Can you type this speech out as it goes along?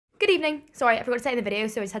Good evening. Sorry, I forgot to say in the video,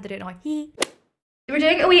 so I just had to do it now. We're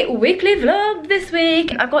doing a weekly vlog this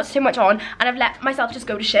week. I've got so much on and I've let myself just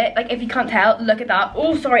go to shit. Like, if you can't tell, look at that.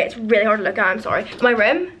 Oh, sorry, it's really hard to look at, I'm sorry. My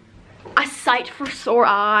room, a sight for sore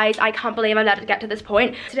eyes. I can't believe I let it get to this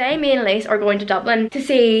point. Today, me and Elise are going to Dublin to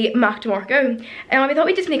see Mac DeMarco. And we thought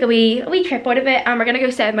we'd just make a wee trip out of it. And we're gonna go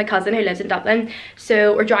stay with my cousin who lives in Dublin.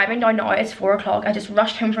 So we're driving down now, it's 4 o'clock. I just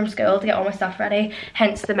rushed home from school to get all my stuff ready.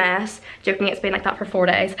 Hence the mess. Joking, it's been like that for 4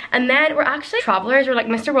 days. And then we're actually travelers, we're like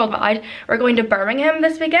Mr. Worldwide. We're going to Birmingham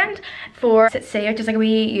this weekend for Sit-See, which is like a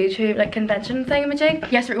wee YouTube like convention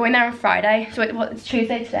thingamajig. Yes, we're going there on Friday. So it's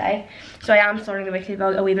Tuesday today. So I am starting the weekly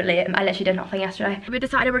vlog a wee bit late. I literally did nothing yesterday. We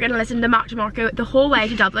decided we're gonna listen to Mac DeMarco the whole way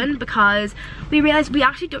to Dublin because we realised we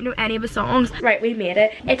actually don't know any of his songs. Right, we made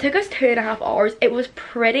it. It took us 2.5 hours. It was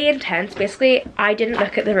pretty intense. Basically, I didn't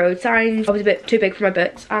look at the road signs. I was a bit too big for my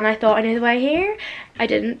boots and I thought I knew the way here. I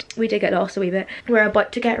didn't. We did get lost a wee bit. We're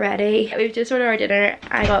about to get ready. We've just ordered our dinner.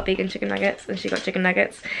 I got vegan chicken nuggets and she got chicken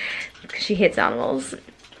nuggets because she hates animals.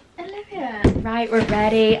 Right, we're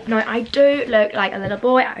ready. Now, I do look like a little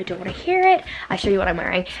boy. I don't want to hear it. I'll show you what I'm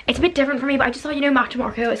wearing. It's a bit different for me, but I just thought, you know, Mac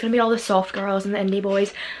DeMarco, it's going to be all the soft girls and the indie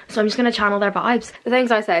boys. So I'm just going to channel their vibes. The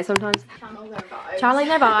things I say sometimes. Channel their vibes. Channeling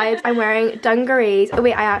their vibes. I'm wearing dungarees. Oh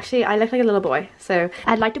wait, I look like a little boy. So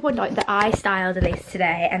I'd like to point out that I styled Elise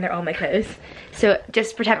today and they're all my clothes. So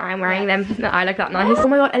just pretend I'm wearing them. That I look that nice. Oh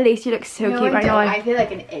my god, Elise, you look so cute right now. I feel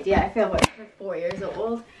like an idiot. I feel like I'm 4 years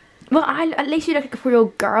old. Well, at least you look like a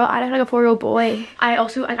 4-year-old girl. I look like a 4-year-old boy.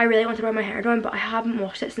 I really want to wear my hair down, but I haven't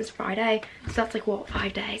washed it since Friday. So that's like, what,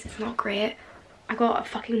 5 days? It's not great. I got a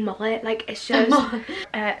fucking mullet. Like, it's just...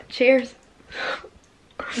 cheers.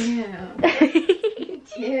 Yeah.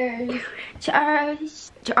 Cheers.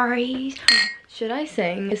 Cheers. Cheers. Should I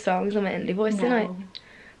sing the songs on my indie voice tonight?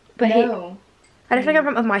 But no. I look like I'm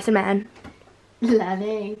from Mice and Men.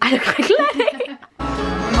 Lenny. I look like Lenny.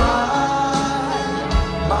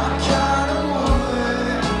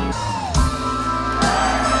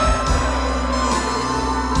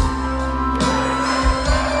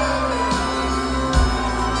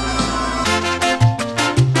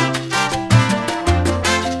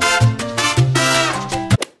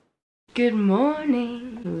 Good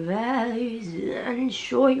morning, valleys and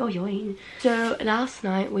shore. So last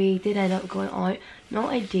night we did end up going out, not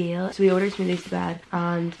ideal. So we ordered smoothies to bed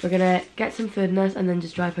and we're gonna get some food in us and then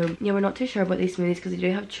just drive home. Yeah, we're not too sure about these smoothies because they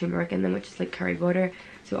do have turmeric in them, which is like curry powder.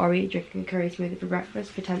 So are we drinking a curry smoothie for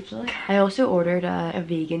breakfast potentially? I also ordered a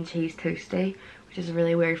vegan cheese toastie, which is a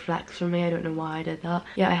really weird flex for me. I don't know why I did that.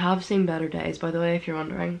 Yeah, I have seen better days, by the way, if you're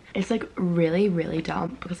wondering. It's like really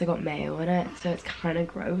damp because I got mayo in it, so it's kind of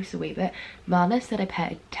gross a wee bit. Madness that I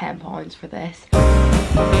paid £10 for this.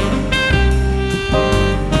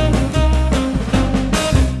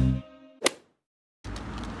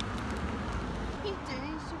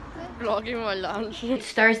 Vlogging my lunch.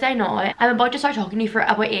 It's Thursday now. I'm about to start talking to you for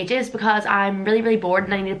about ages because I'm really bored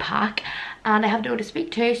and I need to pack and I have no one to speak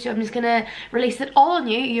to, so I'm just gonna release it all on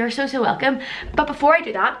you. You're so welcome. But before I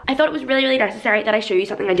do that, I thought it was really necessary that I show you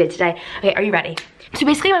something I did today. Okay, are you ready? So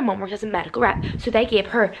basically my mom works as a medical rep, so they gave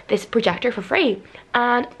her this projector for free.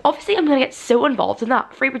 And obviously I'm gonna get so involved in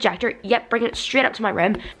that. Free projector, yep, bringing it straight up to my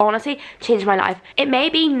room. Honestly, changed my life. It may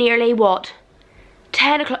be nearly, what,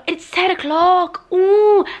 10 o'clock. It's 10 o'clock.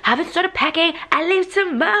 Ooh, haven't started packing. I leave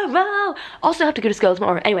tomorrow. Also have to go to school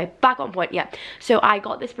tomorrow. Anyway, back on point. Yeah. So I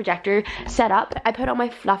got this projector set up. I put on my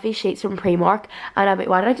fluffy sheets from Primark and I'm like,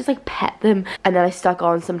 why did I just like pet them? And then I stuck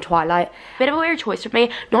on some Twilight. Bit of a weird choice for me.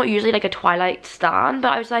 Not usually like a Twilight stan,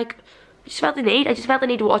 but I was like, I just felt the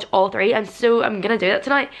need to watch all three, and so I'm gonna do that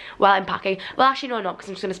tonight while I'm packing. Well, actually no, I'm not, because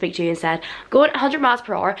I'm just gonna speak to you instead. Going 100 miles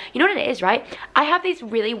per hour. You know what it is, right? I have these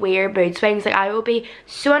really weird mood swings. Like, I will be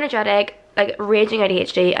so energetic, like raging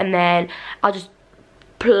ADHD, and then I'll just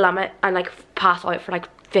plummet and like pass out for like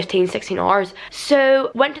 15-16 hours.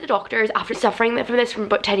 So went to the doctors after suffering from this for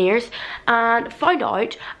about 10 years and found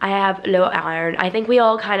out I have low iron. I think we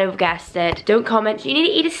all kind of guessed it. Don't comment, you need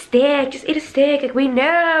to eat a steak, just eat a steak. Like, we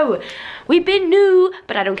know, we've been new,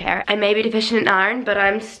 but I don't care. I may be deficient in iron, but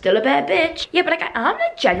I'm still a bad bitch. Yeah, but like, I am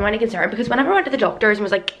like genuinely concerned because whenever I went to the doctors and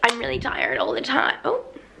was like, I'm really tired all the time. Oh,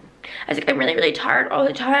 I was like, I'm really tired all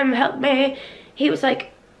the time, help me. He was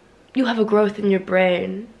like, you have a growth in your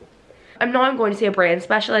brain. I'm going to see a brain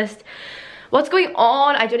specialist. What's going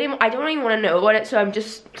on? I don't even want to know about it, so I'm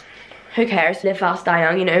just, who cares? Live fast, die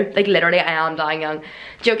young, you know? Like, literally, I am dying young.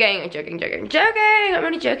 Joking. I'm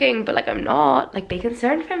only joking, but like, I'm not. Like, be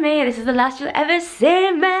concerned for me. This is the last you'll ever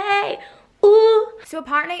see me. Ooh. So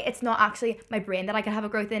apparently it's not actually my brain that I can have a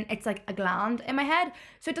growth in, it's like a gland in my head.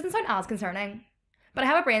 So it doesn't sound as concerning. But I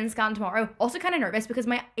have a brain scan tomorrow. Also kind of nervous because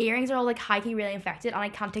my earrings are all like high-key really infected and I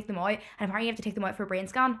can't take them out. And apparently you have to take them out for a brain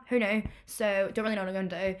scan. Who knew? So don't really know what I'm going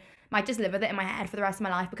to do. Might just live with it in my head for the rest of my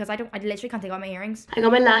life because I literally can't take out my earrings. I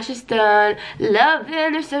got my lashes done. Love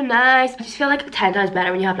them, they're so nice. I just feel like 10 times better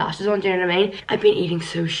when you have lashes on, do you know what I mean? I've been eating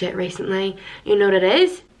so shit recently. You know what it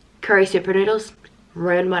is? Curry super noodles.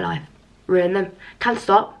 Ruined my life. Ruined them. Can't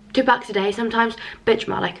stop. 2 packs a day sometimes, bit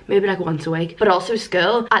dramatic, maybe like once a week. But also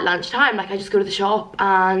school, at lunchtime, like I just go to the shop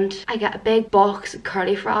and I get a big box of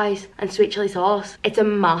curly fries and sweet chili sauce. It's a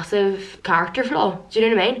massive character flaw, do you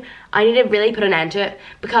know what I mean? I need to really put an end to it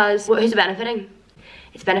because who's it benefiting?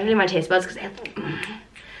 It's benefiting my taste buds because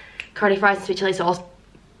curly fries and sweet chili sauce,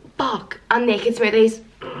 fuck, and naked smoothies.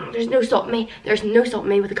 There's no stopping me. There's no stopping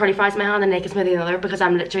me with the curly fries in my hand and naked smoothie in the other because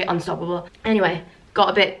I'm literally unstoppable. Anyway.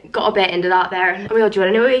 Got a bit into that there. Oh my god, do you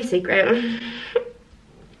wanna know a secret?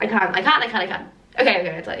 I can't. Okay,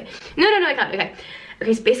 I'll tell you. No, I can't,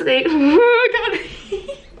 okay, so basically, oh my god.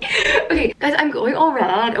 Okay, guys, I'm going all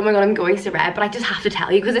red. Oh my god, I'm going so red, but I just have to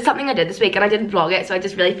tell you because it's something I did this week and I didn't vlog it, so I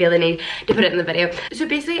just really feel the need to put it in the video. So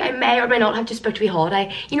basically, I may or may not have just booked a wee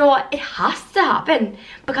holiday. You know what? It has to happen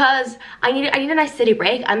because I need a nice city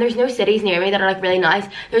break, and there's no cities near me that are like really nice.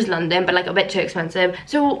 There's London, but like a bit too expensive.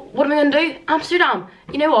 So what am I gonna do? Amsterdam.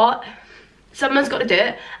 You know what? Someone's got to do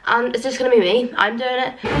it, and it's just gonna be me. I'm doing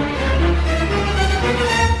it.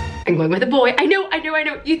 I'm going with a boy. I know.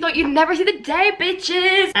 You thought you'd never see the day,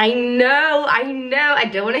 bitches. I know. I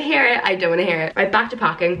don't want to hear it. Right, back to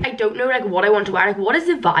packing. I don't know like what I want to wear. Like, what is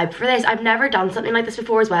the vibe for this? I've never done something like this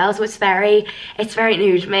before as well, so it's very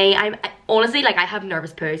new to me. I honestly, like, I have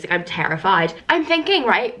nervous poos. Like, I'm terrified. I'm thinking,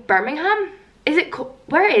 right, Birmingham?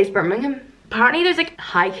 Where is Birmingham? Apparently there's like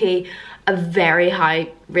high-key a very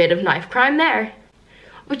high rate of knife crime there,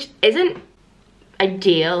 which isn't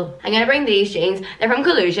ideal. I'm gonna bring these jeans. They're from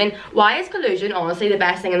Collusion. Why is Collusion honestly the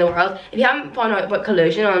best thing in the world? If you haven't found out about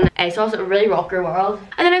Collusion on ASOS, it'll really rock your world.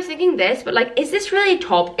 And then I was thinking this, but like, is this really a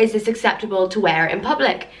top? Is this acceptable to wear in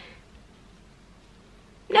public?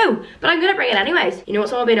 No, but I'm gonna bring it anyways. You know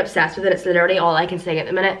what's all been obsessed with it? It's literally all I can sing at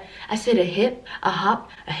the minute. I said a hip, a hop,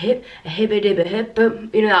 a hip, a hibba-dibba hip, boom.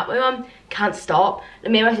 You know that one? Can't stop.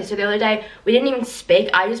 And me and my sister the other day, we didn't even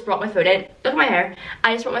speak. I just brought my phone in. Look at my hair.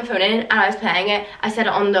 I just brought my phone in and I was playing it. I set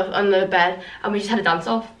it on the bed and we just had a dance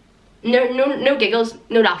off. No giggles,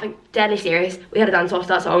 no laughing. Deadly serious. We had a dance off to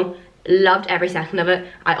that song. Loved every second of it.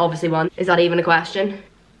 I obviously won. Is that even a question?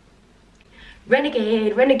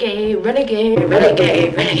 Renegade, renegade, renegade,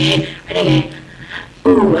 renegade, renegade, renegade.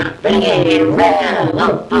 Ooh, renegade,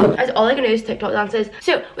 renegade. That's all I can do is TikTok dances.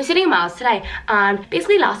 So we're sitting in Miles today, and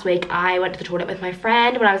basically last week I went to the toilet with my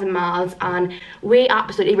friend when I was in Miles, and we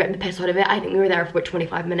absolutely ripped the piss out of it. I think we were there for about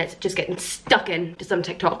 25 minutes, just getting stuck into some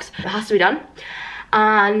TikToks. It has to be done.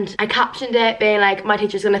 And I captioned it being like, my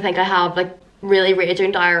teacher's gonna think I have like really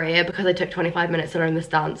raging diarrhea because I took 25 minutes to learn this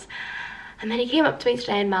dance. And then he came up to me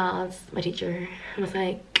today in Miles, my teacher, and was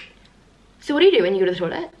like, so what do you do when you go to the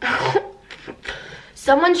toilet?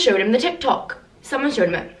 Someone showed him the TikTok. Someone showed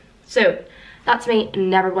him it. So that's me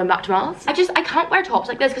never going back to Miles. I can't wear tops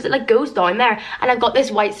like this because it like goes down there and I've got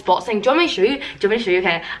this white spot saying, do you want me to show you? Do you want me to show you?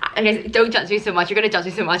 Okay, don't judge me so much. You're gonna judge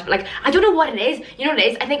me so much, but like, I don't know what it is. You know what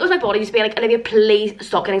it is? I think it was my body just being like, Olivia, please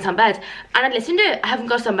stop getting sunbeds. And I listened to it. I haven't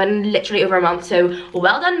got sunbed in literally over a month, so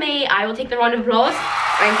well done me. I will take the round of applause.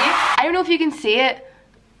 Thank you. I don't know if you can see it.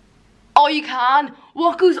 Oh, you can.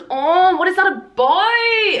 What goes on? What is that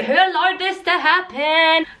about? Who allowed this to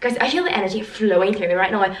happen? Guys, I feel the energy flowing through me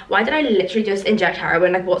right now. Why did I literally just inject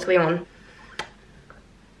heroin? Like, what's going on?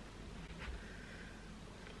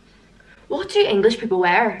 What do English people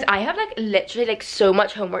wear? I have like literally like so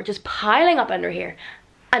much homework just piling up under here.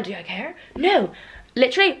 And do I care? No.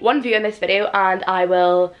 Literally one view in this video and I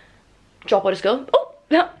will drop out of school. Oh,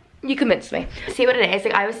 no. You convinced me. See what it is,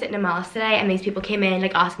 like I was sitting in Miles today and these people came in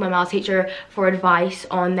like asking my Miles teacher for advice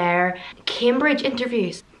on their Cambridge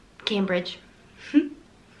interviews. Cambridge. And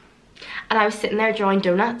I was sitting there drawing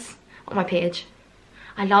donuts on my page.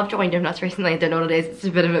 I love drawing donuts recently, I don't know what it is, it's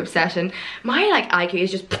a bit of an obsession. My like IQ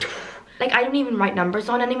is just, like I don't even write numbers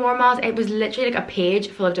on anymore, Miles. It was literally like a page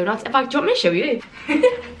full of donuts. In fact, do you want me to show you?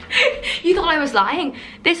 You thought I was lying.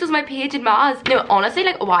 This was my page in Miles. No, honestly,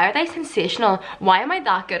 like why are they sensational? Why am I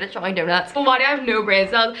that good at drawing donuts? Well, why do I have no brain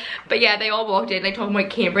cells? But yeah, they all walked in like talking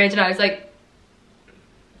about Cambridge and I was like,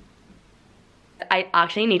 I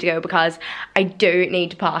actually need to go because I do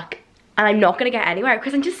need to pack. And I'm not gonna get anywhere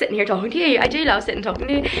because I'm just sitting here talking to you. I do love sitting and talking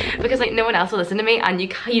to you because like no one else will listen to me and you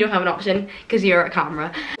don't have an option because you're a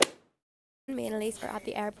camera. Me and Elise are at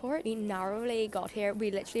the airport. We narrowly got here. We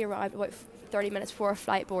literally arrived about 30 minutes before our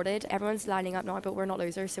flight boarded. Everyone's lining up now, but we're not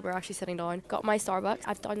losers, so we're actually sitting down. Got my Starbucks.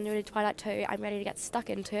 I've downloaded Twilight 2. I'm ready to get stuck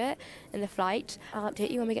into it in the flight. I'll update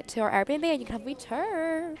you when we get to our Airbnb and you can have a wee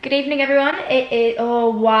tour. Good evening, everyone. It is, oh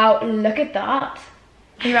wow, look at that.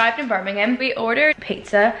 We arrived in Birmingham. We ordered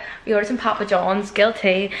pizza. We ordered some Papa John's,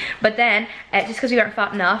 guilty. But then, just because we weren't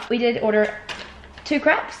fat enough, we did order 2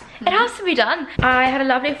 crepes. It has to be done. I had a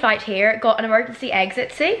lovely flight here, got an emergency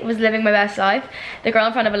exit seat, was living my best life. The girl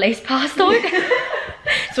in front of Elise passed out.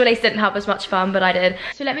 So Elise didn't have as much fun, but I did.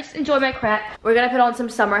 So let me just enjoy my crepe. We're gonna put on some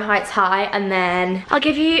Summer Heights High and then I'll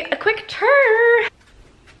give you a quick tour.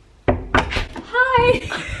 Hi.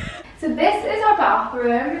 So this is our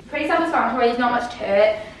bathroom. Pretty self-explanatory, there's not much to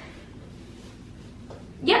it.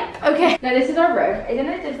 Yep, okay. Now this is our room. Isn't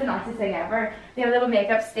it just the nicest thing ever? We have a little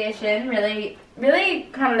makeup station, really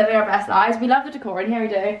kind of living our best lives. We love the decor in here, we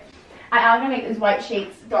do. I am gonna make those white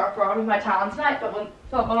sheets dark brown with my tan tonight, but we'll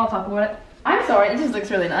talk about it. I'm sorry, it just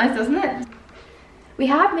looks really nice, doesn't it? We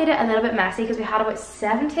have made it a little bit messy because we had about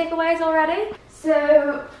 7 takeaways already.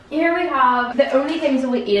 So here we have the only things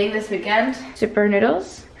we'll be eating this weekend. Super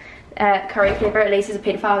noodles, curry flavour, Elise is a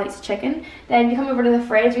paedophile, eats chicken. Then we come over to the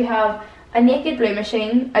fridge, we have a Naked Blue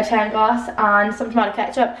machine, a 10 glass, and some tomato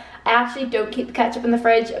ketchup. I actually don't keep the ketchup in the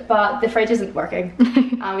fridge, but the fridge isn't working.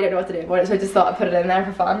 And we don't know what to do about it, so I just thought I'd put it in there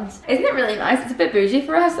for fun. Isn't it really nice? It's a bit bougie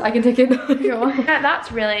for us. I can take it.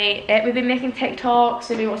 That's really it. We've been making TikToks,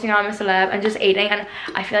 we've been watching I'm a Celeb and just eating, and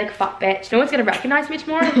I feel like a fat bitch. No one's gonna recognize me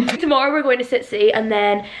tomorrow. Tomorrow we're going to Sit See, and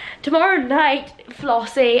then tomorrow night,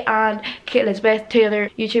 Flossie and Kate Elizabeth, 2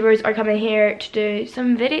 other YouTubers, are coming here to do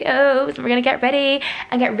some videos, and we're gonna get ready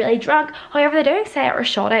and get really drunk. However, they don't say it or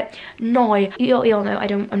shot it. No, you all know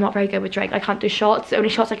I'm not very good with drink. I can't do shots. The only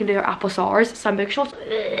shots I can do are apple sours, Sambuca shots,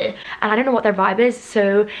 and I don't know what their vibe is.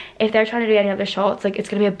 So if they're trying to do any other shots, like, it's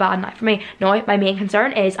gonna be a bad night for me. No, my main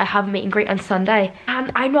concern is I have a meet and greet on Sunday,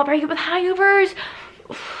 and I'm not very good with hangovers.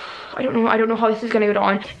 I don't know how this is gonna go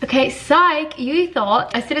down. Okay, psych, you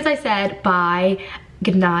thought as soon as I said bye,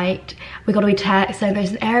 good night, we got a wee text saying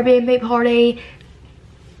there's an Airbnb party.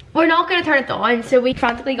 We're not gonna turn it down, so we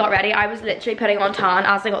frantically got ready. I was literally putting on tan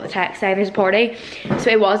as I got the text saying there's a party, so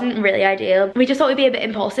it wasn't really ideal. We just thought we'd be a bit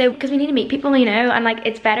impulsive because we need to meet people, you know, and like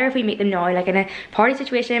it's better if we meet them now, like in a party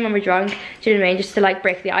situation when we're drunk, do you know what I mean, just to like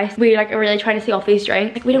break the ice. We like are really trying to see off these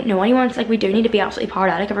drinks. Like we don't know anyone, so like we do need to be absolutely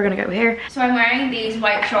party if we're gonna go here. So I'm wearing these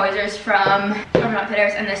white trousers from Urban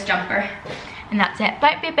Outfitters and this jumper, and that's it.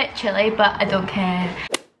 Might be a bit chilly, but I don't care.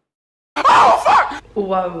 Oh fuck!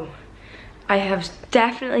 Whoa. I have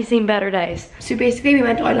definitely seen better days. So basically we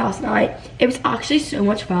went out last night. It was actually so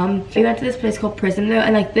much fun. We went to this place called Prism though,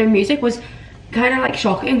 and like their music was kind of like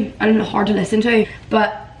shocking and hard to listen to,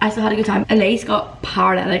 but I still had a good time. Elise got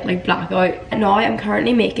paralytic, like blackout. And now I'm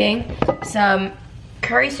currently making some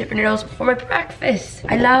curry super noodles for my breakfast.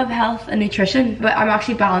 I love health and nutrition, but I'm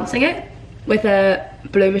actually balancing it with a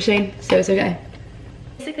blue machine, so it's okay.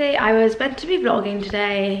 Basically, I was meant to be vlogging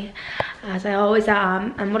today, as I always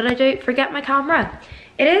am, and what did I do? Forget my camera.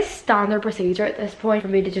 It is standard procedure at this point for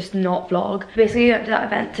me to just not vlog. Basically, I went to that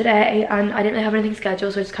event today, and I didn't really have anything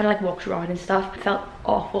scheduled, so I just kind of like walked around and stuff. I felt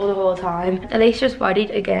awful the whole time. Elise just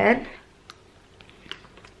whited again.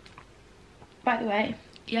 By the way,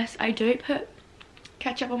 yes, I do put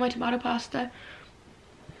ketchup on my tomato pasta.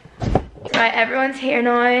 Right, everyone's here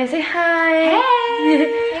now. Say hi.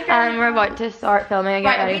 Hey. And we're about to start filming and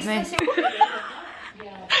get ready with me.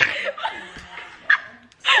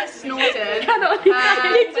 Snorted. Little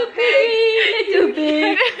bit. Little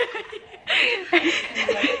bit.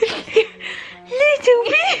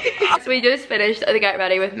 So we just finished the get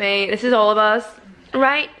ready with me. This is all of us.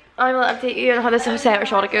 Right, I will update you on how this Sarah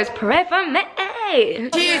shot it goes. Pray for me.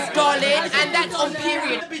 Cheers, darling, and that's on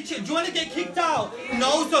period. Bitch, do you want to get kicked out?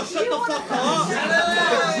 No, so shut the fuck up.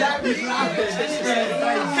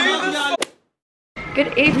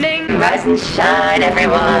 Good evening, rise and shine,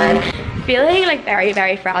 everyone. Feeling like very,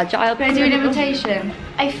 very fragile. Can I do an invitation?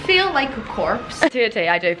 I feel like a corpse. I do feel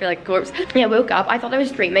like a corpse. Yeah, I woke up, I thought I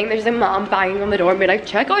was dreaming. There's a mom banging on the door and be like,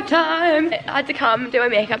 check out time. I had to come do my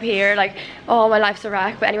makeup here, like, oh, my life's a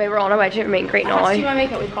wreck. But anyway, we're on our way to meet and greet now. I do my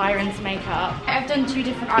makeup with Byron's makeup. I've done 2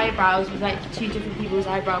 different eyebrows with like 2 different people's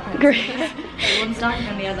eyebrow pencils. Like, one's darker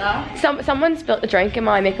than the other. Someone spilled a drink in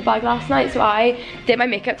my makeup bag last night, so I did my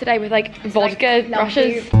makeup today with like vodka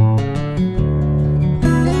brushes.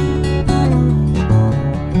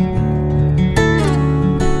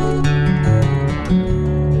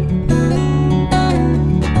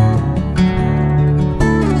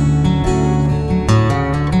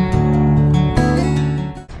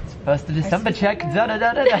 1st of December check. Da da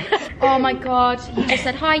da da da. Oh my god, he just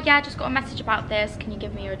said, hi, yeah, just got a message about this. Can you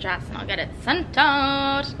give me your address and I'll get it sent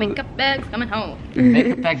out. Makeup bag's coming home.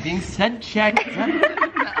 Makeup bag being sent check.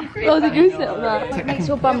 Oh, did you sit on that? It makes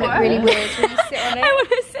your bum look really weird when you sit on it. I want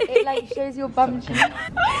to see it. Like shows your bum cheek.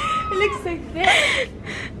 It looks so thick.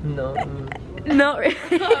 No. Not really.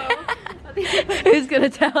 Who's gonna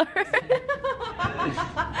tell her?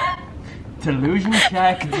 Delusion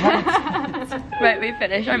check. Right, we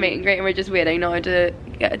finished our meet and greet and we're just waiting now to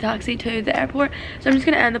get a taxi to the airport. So I'm just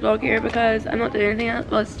gonna end the vlog here because I'm not doing anything else.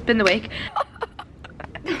 Well, it's been the week.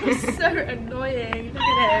 It's so annoying. Look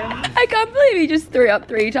at him. I can't believe he just threw up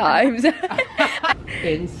 3 times.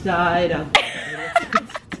 Inside out.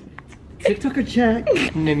 TikToker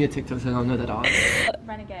check. Name your TikToks, I don't know that all.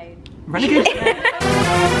 Renegade. Renegade?